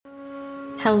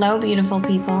Hello, beautiful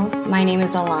people. My name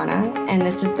is Allana, and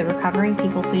this is the Recovering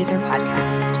People Pleaser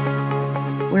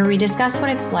podcast, where we discuss what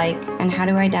it's like and how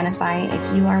to identify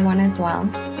if you are one as well,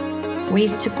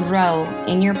 ways to grow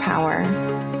in your power,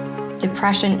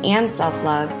 depression and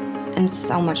self-love, and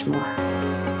so much more.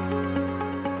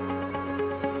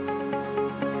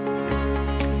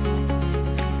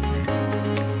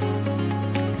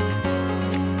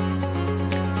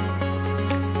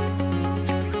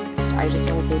 I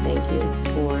just want to say thank you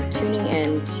for tuning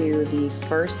in to the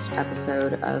first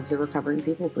episode of the Recovering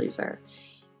People Pleaser.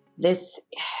 This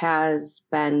has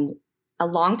been a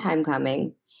long time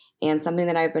coming and something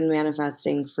that I've been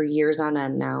manifesting for years on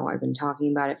end now. I've been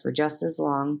talking about it for just as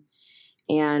long.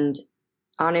 And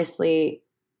honestly,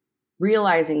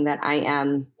 realizing that I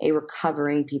am a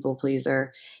recovering people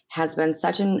pleaser has been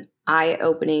such an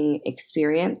eye-opening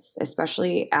experience,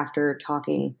 especially after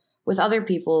talking with other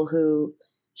people who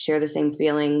share the same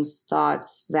feelings,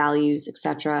 thoughts, values,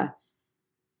 etc.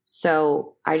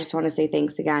 So I just want to say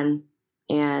thanks again,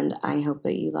 and I hope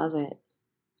that you love it.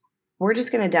 We're just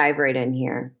going to dive right in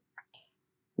here.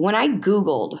 When I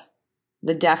Googled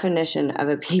the definition of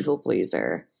a people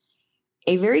pleaser,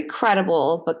 a very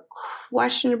credible but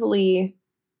questionably,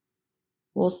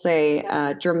 we'll say,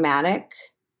 dramatic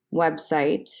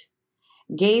website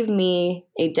gave me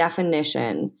a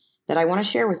definition that I want to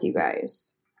share with you guys.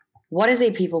 What is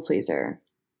a people pleaser?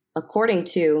 According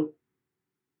to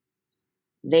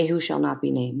they who shall not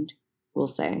be named, we'll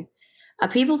say, a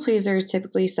people pleaser is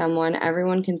typically someone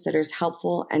everyone considers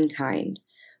helpful and kind.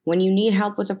 When you need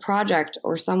help with a project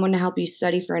or someone to help you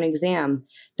study for an exam,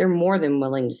 they're more than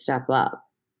willing to step up.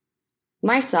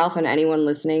 Myself and anyone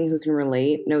listening who can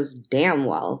relate knows damn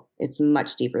well it's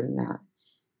much deeper than that.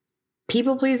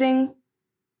 People pleasing,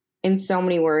 in so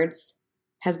many words,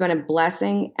 has been a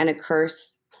blessing and a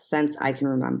curse since I can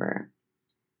remember.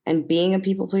 And being a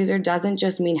people pleaser doesn't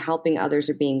just mean helping others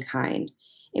or being kind.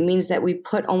 It means that we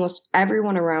put almost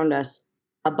everyone around us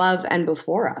above and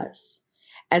before us,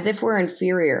 as if we're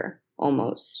inferior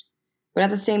almost. But at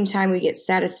the same time, we get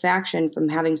satisfaction from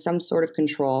having some sort of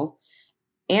control,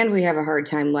 and we have a hard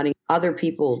time letting other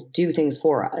people do things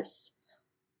for us.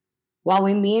 While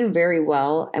we mean very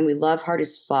well and we love hard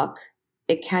as fuck,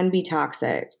 it can be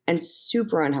toxic and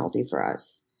super unhealthy for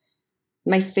us.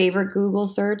 My favorite Google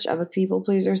search of a people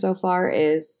pleaser so far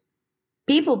is,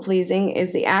 people pleasing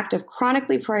is the act of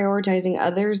chronically prioritizing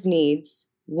others' needs,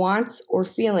 wants, or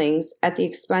feelings at the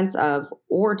expense of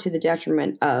or to the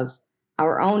detriment of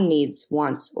our own needs,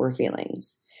 wants, or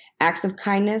feelings. Acts of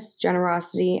kindness,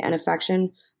 generosity, and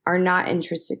affection are not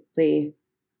intrinsically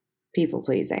people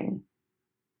pleasing.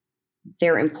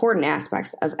 They're important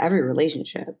aspects of every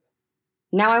relationship.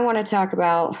 Now I want to talk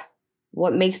about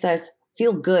what makes us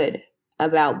feel good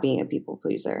about being a people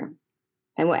pleaser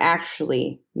and what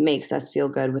actually makes us feel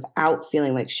good without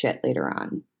feeling like shit later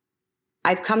on.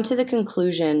 I've come to the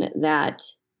conclusion that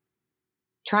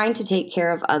trying to take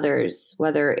care of others,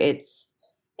 whether it's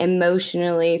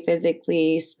emotionally,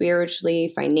 physically,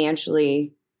 spiritually,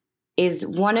 financially, is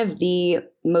one of the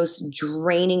most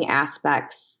draining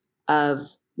aspects of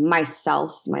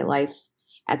myself, my life,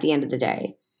 at the end of the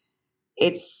day.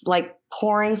 It's like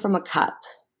pouring from a cup.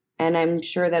 And I'm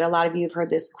sure that a lot of you have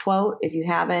heard this quote. If you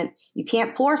haven't, you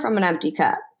can't pour from an empty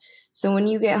cup. So when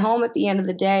you get home at the end of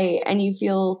the day and you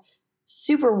feel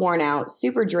super worn out,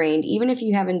 super drained, even if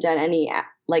you haven't done any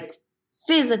like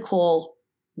physical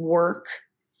work,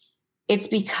 it's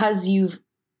because you've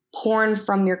poured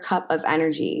from your cup of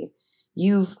energy.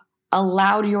 You've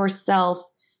allowed yourself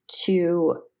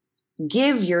to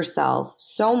give yourself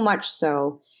so much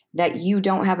so that you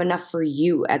don't have enough for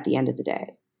you at the end of the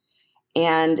day.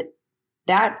 And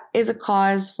that is a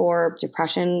cause for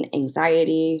depression,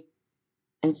 anxiety,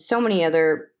 and so many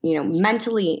other,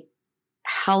 mentally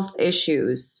health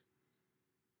issues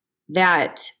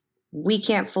that we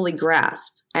can't fully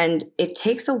grasp. And it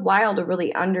takes a while to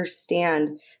really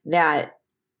understand that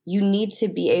you need to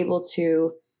be able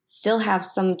to still have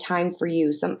some time for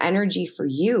you, some energy for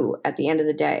you at the end of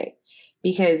the day.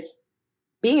 Because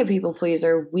being a people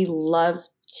pleaser, we love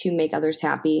to make others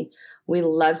happy. We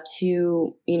love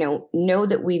to, know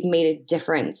that we've made a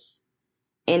difference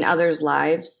in others'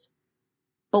 lives.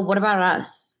 But what about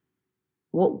us?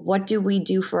 What do we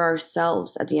do for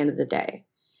ourselves at the end of the day?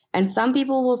 And some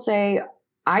people will say,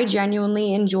 I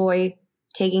genuinely enjoy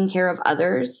taking care of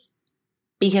others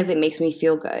because it makes me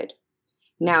feel good.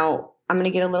 Now, I'm going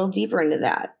to get a little deeper into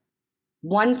that.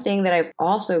 One thing that I've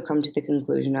also come to the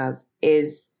conclusion of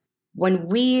is when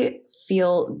we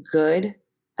feel good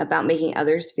about making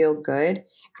others feel good,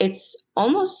 it's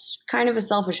almost kind of a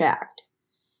selfish act.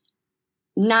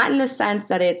 Not in the sense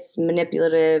that it's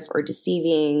manipulative or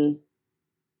deceiving,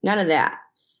 none of that.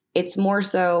 It's more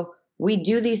so we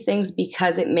do these things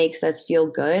because it makes us feel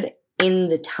good in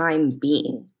the time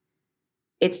being.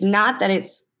 It's not that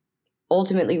it's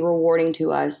ultimately rewarding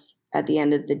to us at the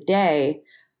end of the day,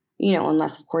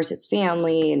 unless, of course, it's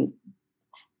family. And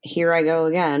here I go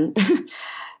again.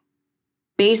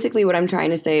 Basically, what I'm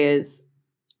trying to say is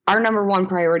our number one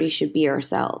priority should be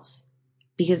ourselves,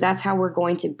 because that's how we're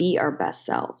going to be our best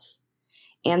selves.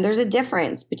 And there's a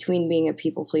difference between being a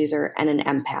people pleaser and an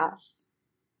empath.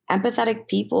 Empathetic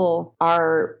people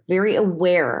are very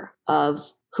aware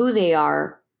of who they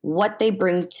are, what they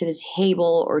bring to the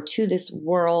table or to this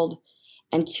world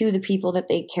and to the people that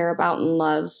they care about and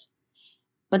love.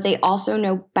 But they also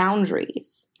know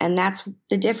boundaries. And that's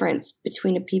the difference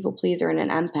between a people pleaser and an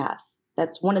empath.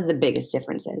 That's one of the biggest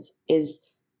differences, is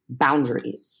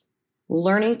boundaries.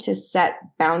 Learning to set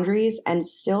boundaries and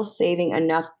still saving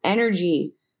enough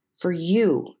energy for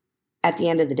you at the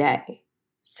end of the day.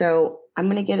 So I'm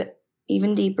going to get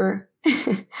even deeper.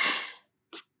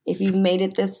 If you've made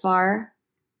it this far,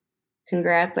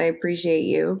 congrats, I appreciate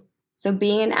you. So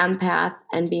being an empath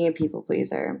and being a people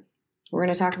pleaser, we're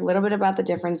going to talk a little bit about the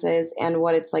differences and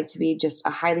what it's like to be just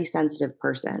a highly sensitive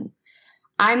person.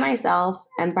 I myself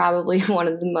am probably one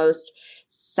of the most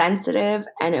sensitive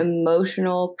and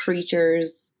emotional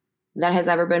creatures that has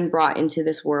ever been brought into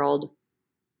this world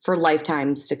for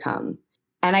lifetimes to come.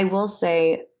 And I will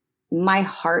say my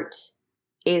heart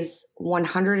is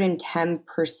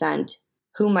 110%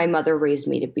 who my mother raised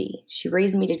me to be. She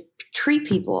raised me to treat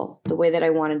people the way that I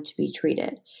wanted to be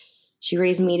treated. She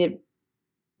raised me to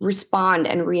respond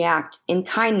and react in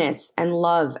kindness and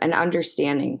love and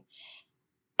understanding.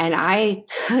 And I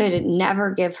could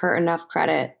never give her enough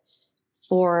credit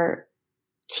for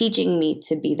teaching me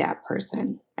to be that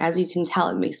person. As you can tell,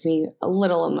 it makes me a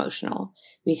little emotional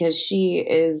because she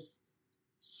is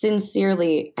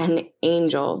sincerely an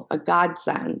angel, a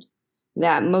godsend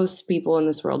that most people in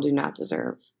this world do not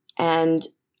deserve. And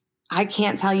I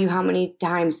can't tell you how many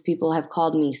times people have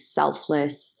called me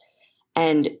selfless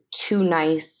and too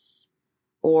nice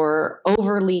or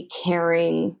overly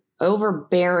caring,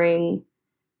 overbearing,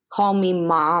 call me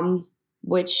mom,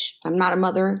 which I'm not a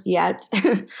mother yet,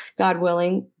 God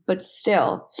willing, but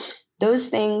still, those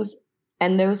things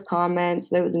and those comments,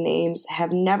 those names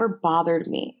have never bothered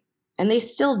me. And they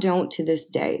still don't to this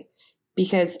day,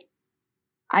 because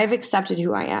I've accepted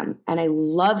who I am and I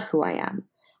love who I am.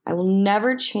 I will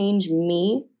never change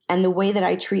me and the way that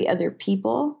I treat other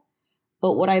people.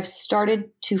 But what I've started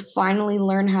to finally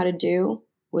learn how to do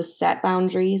was set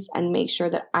boundaries and make sure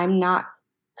that I'm not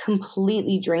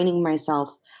completely draining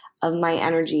myself of my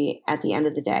energy at the end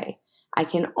of the day. I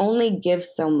can only give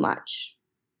so much.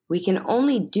 We can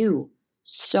only do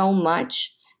so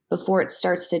much before it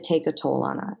starts to take a toll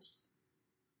on us.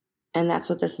 And that's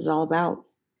what this is all about.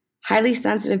 Highly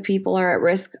sensitive people are at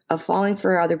risk of falling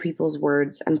for other people's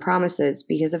words and promises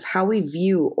because of how we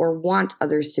view or want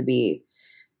others to be.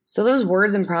 So those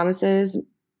words and promises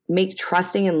make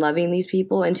trusting and loving these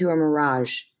people into a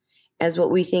mirage as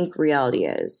what we think reality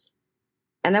is.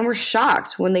 And then we're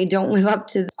shocked when they don't live up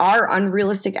to our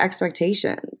unrealistic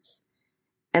expectations.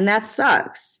 And that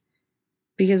sucks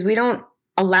because we don't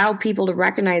allow people to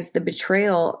recognize the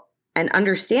betrayal and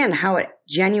understand how it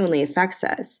genuinely affects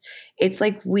us. It's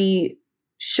like we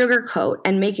sugarcoat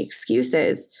and make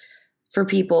excuses for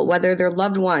people, whether they're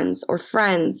loved ones or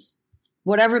friends,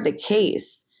 whatever the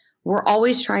case. We're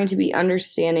always trying to be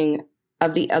understanding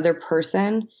of the other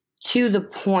person to the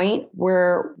point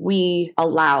where we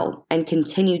allow and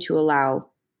continue to allow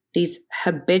these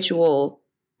habitual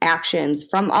actions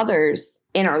from others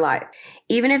in our life.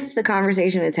 Even if the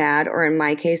conversation is had, or in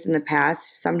my case in the past,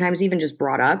 sometimes even just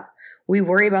brought up, we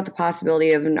worry about the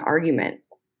possibility of an argument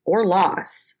or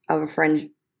loss of a friend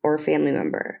or a family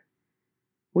member.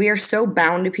 We are so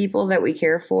bound to people that we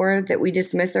care for that we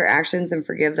dismiss their actions and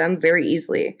forgive them very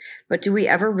easily. But do we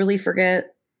ever really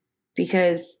forget?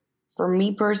 Because for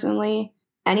me personally,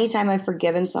 anytime I've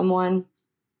forgiven someone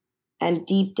and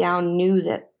deep down knew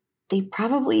that they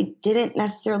probably didn't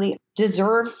necessarily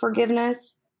deserve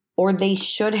forgiveness, or they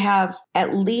should have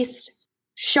at least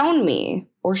shown me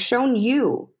or shown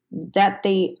you that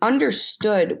they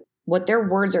understood what their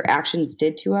words or actions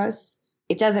did to us,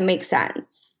 it doesn't make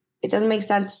sense. It doesn't make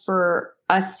sense for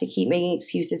us to keep making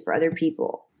excuses for other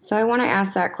people. So I want to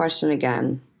ask that question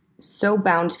again. So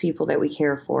bound to people that we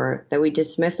care for, that we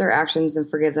dismiss their actions and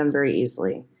forgive them very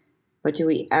easily. But do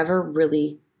we ever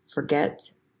really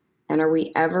forget? And are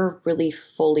we ever really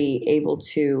fully able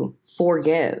to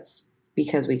forgive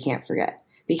because we can't forget?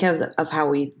 Because of how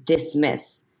we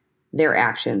dismiss their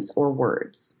actions or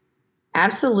words?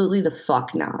 Absolutely the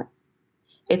fuck not.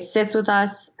 It sits with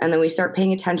us, and then we start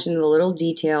paying attention to the little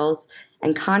details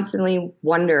and constantly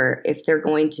wonder if they're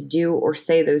going to do or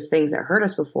say those things that hurt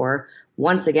us before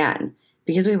once again,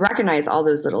 because we recognize all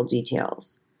those little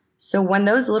details. So when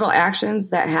those little actions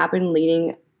that happen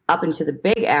leading up into the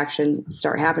big action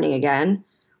start happening again,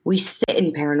 we sit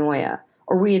in paranoia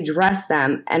or we address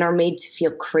them and are made to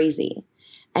feel crazy.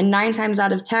 And 9 times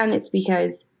out of 10, it's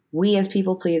because we as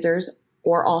people pleasers,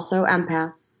 or also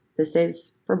empaths, this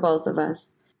is for both of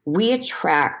us, we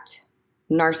attract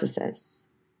narcissists,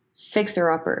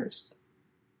 fixer-uppers,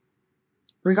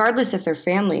 regardless if they're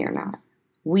family or not.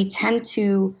 We tend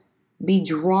to be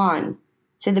drawn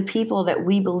to the people that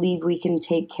we believe we can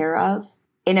take care of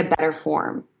in a better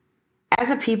form. As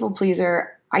a people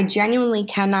pleaser, I genuinely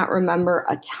cannot remember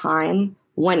a time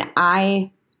when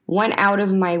I went out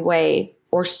of my way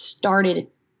or started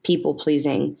people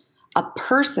pleasing a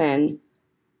person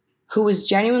who was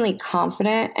genuinely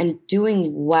confident and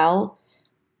doing well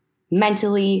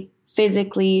mentally,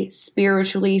 physically,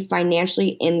 spiritually, financially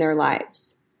in their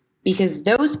lives. Because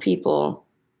those people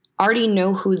already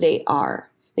know who they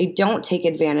are. They don't take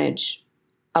advantage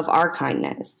of our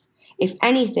kindness. If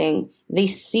anything, they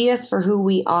see us for who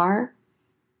we are,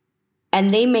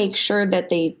 and they make sure that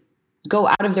they go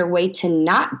out of their way to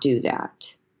not do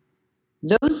that.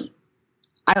 Those,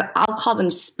 I'll call them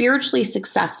spiritually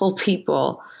successful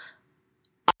people,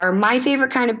 are my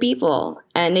favorite kind of people.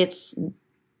 And it's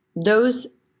those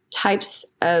types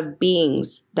of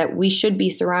beings that we should be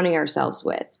surrounding ourselves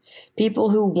with. People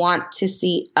who want to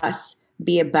see us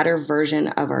be a better version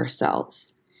of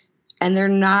ourselves. And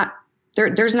there's not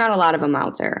a lot of them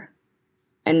out there.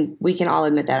 And we can all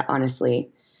admit that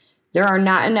honestly. There are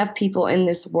not enough people in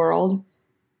this world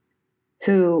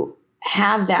who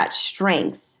have that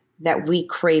strength that we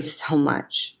crave so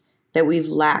much, that we've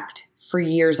lacked for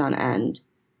years on end.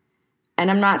 And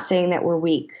I'm not saying that we're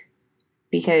weak,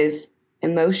 because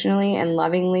emotionally and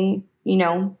lovingly,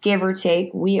 give or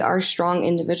take, we are strong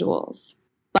individuals.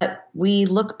 But we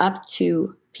look up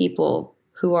to people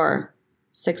who are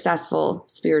successful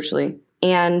spiritually,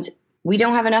 and we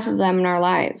don't have enough of them in our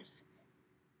lives.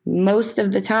 Most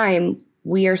of the time,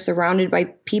 we are surrounded by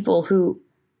people who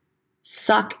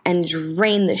suck and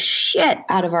drain the shit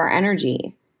out of our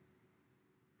energy.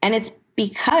 And it's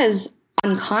because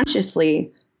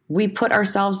unconsciously, we put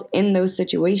ourselves in those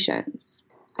situations.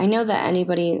 I know that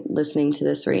anybody listening to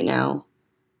this right now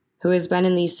who has been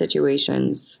in these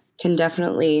situations can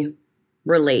definitely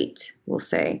relate, we'll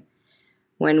say,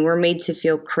 when we're made to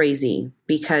feel crazy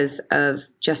because of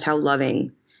just how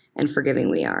loving and forgiving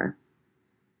we are.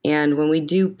 And when we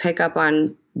do pick up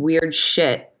on weird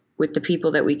shit with the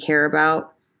people that we care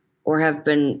about or have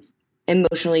been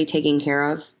emotionally taken care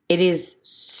of, it is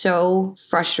so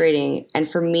frustrating, and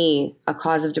for me, a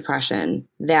cause of depression,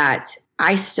 that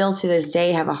I still to this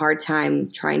day have a hard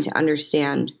time trying to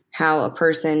understand how a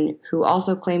person who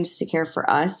also claims to care for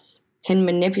us can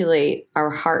manipulate our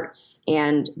hearts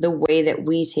and the way that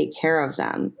we take care of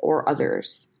them or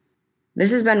others.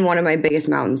 This has been one of my biggest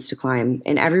mountains to climb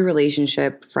in every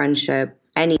relationship, friendship,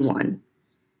 anyone.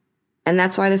 And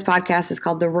that's why this podcast is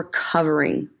called The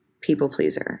Recovering People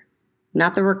Pleaser,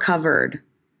 not The Recovered.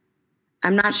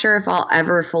 I'm not sure if I'll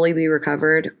ever fully be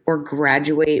recovered or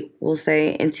graduate, we'll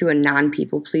say, into a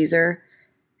non-people pleaser.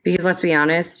 Because let's be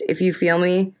honest, if you feel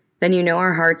me, then you know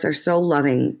our hearts are so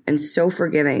loving and so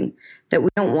forgiving that we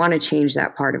don't want to change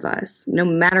that part of us, no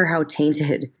matter how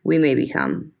tainted we may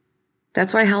become.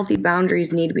 That's why healthy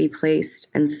boundaries need to be placed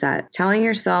and set. Telling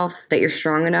yourself that you're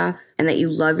strong enough and that you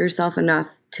love yourself enough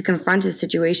to confront a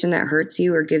situation that hurts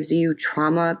you or gives you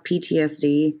trauma,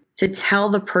 PTSD, to tell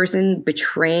the person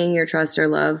betraying your trust or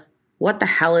love what the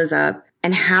hell is up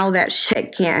and how that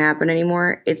shit can't happen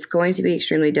anymore, it's going to be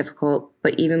extremely difficult,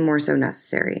 but even more so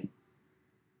necessary.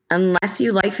 Unless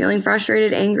you like feeling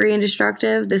frustrated, angry, and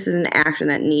destructive, this is an action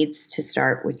that needs to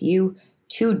start with you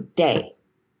today.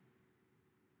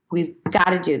 We've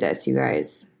got to do this, you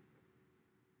guys.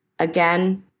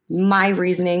 Again, my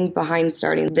reasoning behind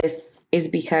starting this is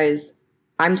because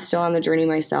I'm still on the journey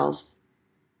myself,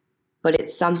 but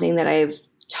it's something that I've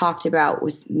talked about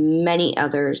with many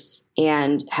others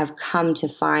and have come to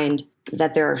find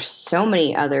that there are so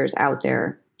many others out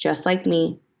there, just like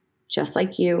me, just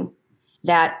like you,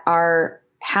 that are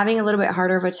having a little bit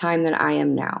harder of a time than I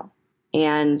am now.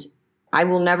 And I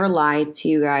will never lie to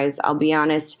you guys. I'll be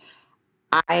honest.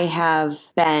 I have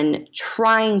been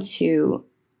trying to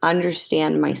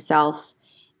understand myself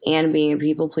and being a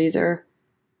people pleaser.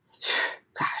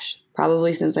 Gosh,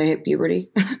 probably since I hit puberty,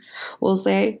 we'll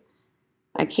say.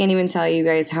 I can't even tell you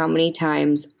guys how many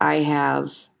times I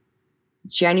have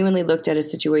genuinely looked at a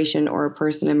situation or a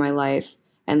person in my life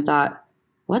and thought,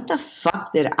 what the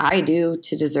fuck did I do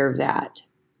to deserve that?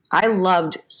 I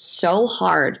loved so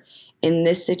hard in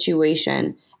this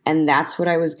situation, and that's what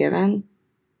I was given.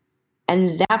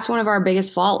 And that's one of our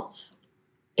biggest faults,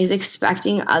 is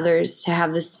expecting others to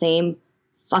have the same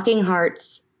fucking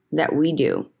hearts that we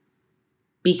do,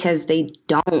 because they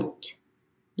don't.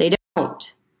 They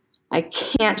don't. I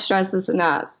can't stress this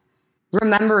enough.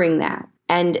 Remembering that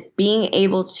and being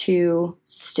able to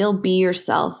still be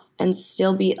yourself and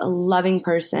still be a loving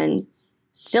person,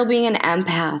 still being an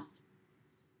empath.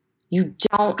 You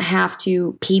don't have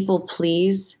to people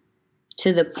please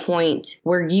to the point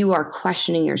where you are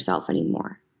questioning yourself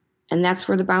anymore. And that's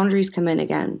where the boundaries come in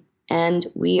again. And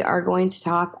we are going to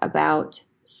talk about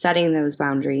setting those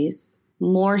boundaries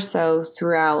more so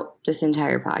throughout this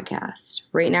entire podcast.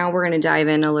 Right now, we're going to dive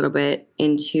in a little bit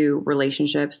into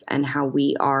relationships and how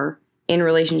we are in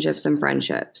relationships and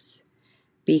friendships,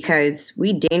 because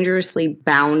we dangerously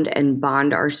bound and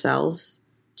bond ourselves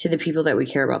to the people that we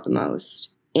care about the most.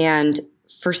 And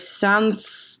for some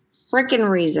freaking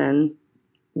reason,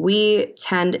 we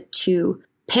tend to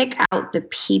pick out the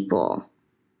people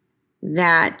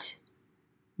that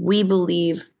we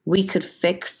believe we could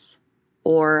fix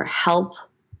or help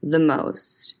the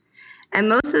most. And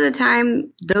most of the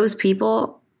time, those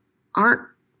people aren't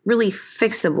really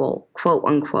fixable, quote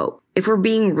unquote. If we're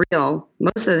being real,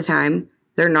 most of the time,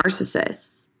 they're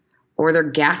narcissists or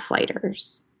they're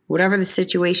gaslighters. Whatever the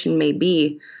situation may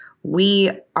be,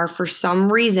 we are for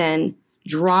some reason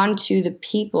drawn to the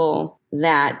people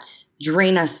that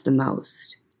drain us the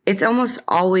most. It's almost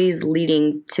always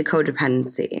leading to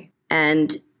codependency.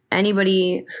 And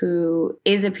anybody who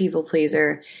is a people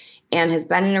pleaser and has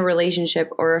been in a relationship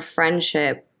or a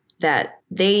friendship that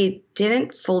they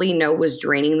didn't fully know was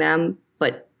draining them,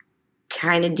 but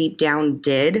kind of deep down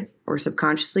did, or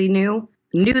subconsciously knew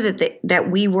that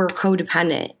we were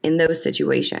codependent in those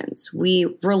situations.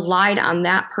 We relied on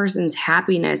that person's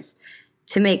happiness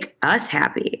to make us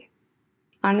happy.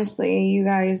 Honestly, you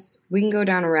guys, we can go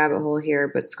down a rabbit hole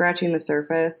here, but scratching the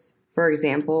surface, for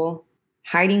example,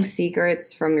 hiding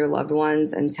secrets from your loved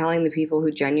ones and telling the people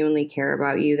who genuinely care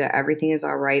about you that everything is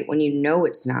all right when you know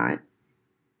it's not.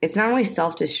 It's not only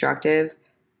self-destructive,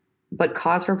 but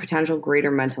cause for potential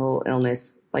greater mental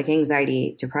illness like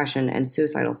anxiety, depression, and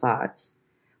suicidal thoughts.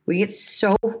 We get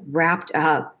so wrapped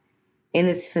up in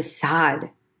this facade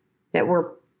that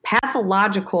we're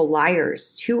pathological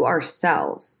liars to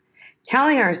ourselves,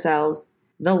 telling ourselves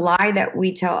the lie that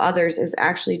we tell others is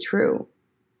actually true.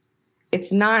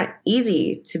 It's not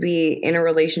easy to be in a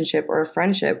relationship or a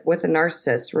friendship with a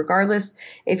narcissist, regardless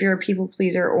if you're a people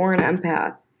pleaser or an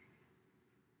empath.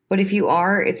 But if you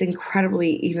are, it's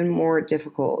incredibly even more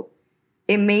difficult.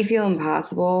 It may feel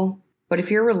impossible, but if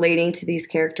you're relating to these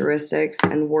characteristics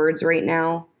and words right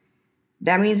now,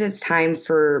 that means it's time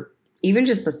for even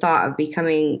just the thought of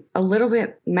becoming a little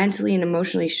bit mentally and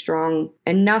emotionally strong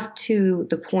enough to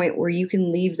the point where you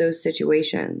can leave those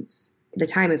situations. The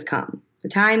time has come. The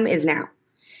time is now.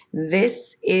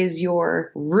 This is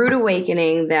your rude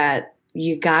awakening that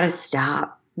you gotta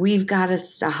stop. We've gotta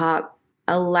stop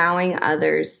allowing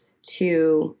others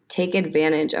to take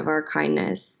advantage of our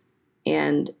kindness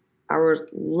and our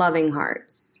loving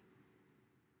hearts.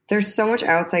 There's so much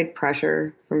outside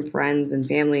pressure from friends and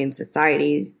family and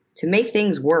society to make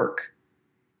things work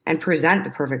and present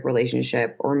the perfect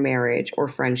relationship or marriage or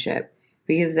friendship,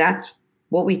 because that's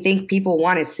what we think people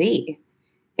want to see.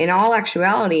 In all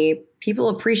actuality, people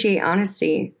appreciate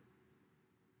honesty.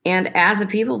 And as a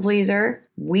people pleaser,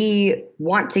 we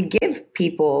want to give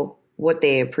people what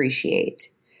they appreciate.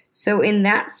 So in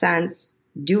that sense,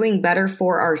 doing better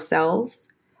for ourselves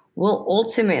will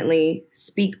ultimately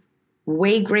speak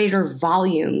way greater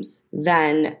volumes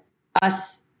than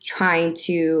us trying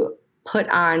to put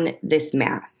on this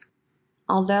mask.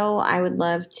 Although I would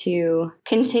love to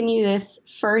continue this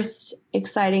first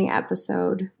exciting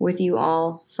episode with you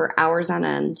all for hours on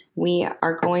end, we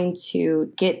are going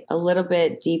to get a little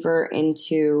bit deeper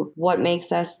into what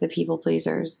makes us the people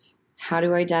pleasers, how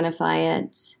to identify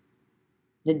it,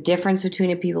 the difference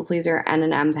between a people pleaser and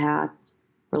an empath,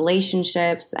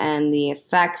 relationships and the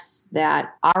effects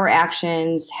that our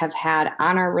actions have had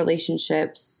on our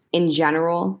relationships in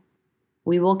general.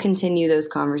 We will continue those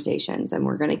conversations and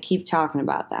we're going to keep talking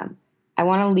about them. I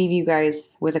want to leave you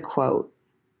guys with a quote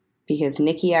because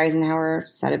Nikki Eisenhower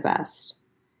said it best.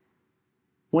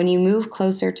 When you move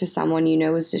closer to someone you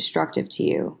know is destructive to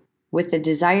you with the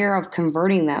desire of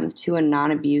converting them to a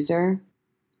non-abuser,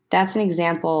 that's an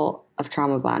example of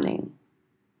trauma bonding.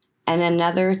 And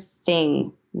another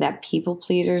thing that people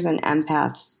pleasers and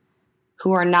empaths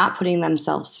who are not putting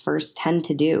themselves first tend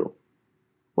to do.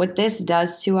 What this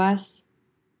does to us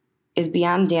is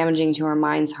beyond damaging to our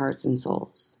minds, hearts, and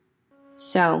souls.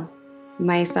 So,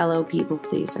 my fellow people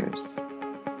pleasers,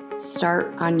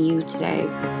 start on you today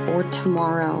or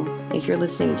tomorrow if you're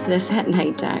listening to this at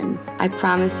nighttime. I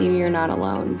promise you, you're not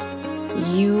alone.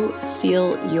 You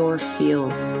feel your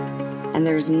feels, and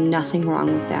there's nothing wrong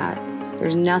with that.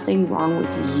 There's nothing wrong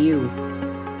with you.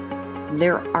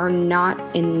 There are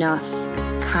not enough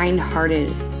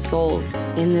kind-hearted souls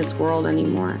in this world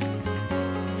anymore.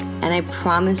 And I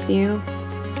promise you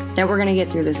that we're going to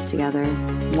get through this together,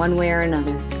 one way or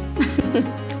another.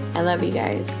 I love you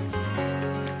guys.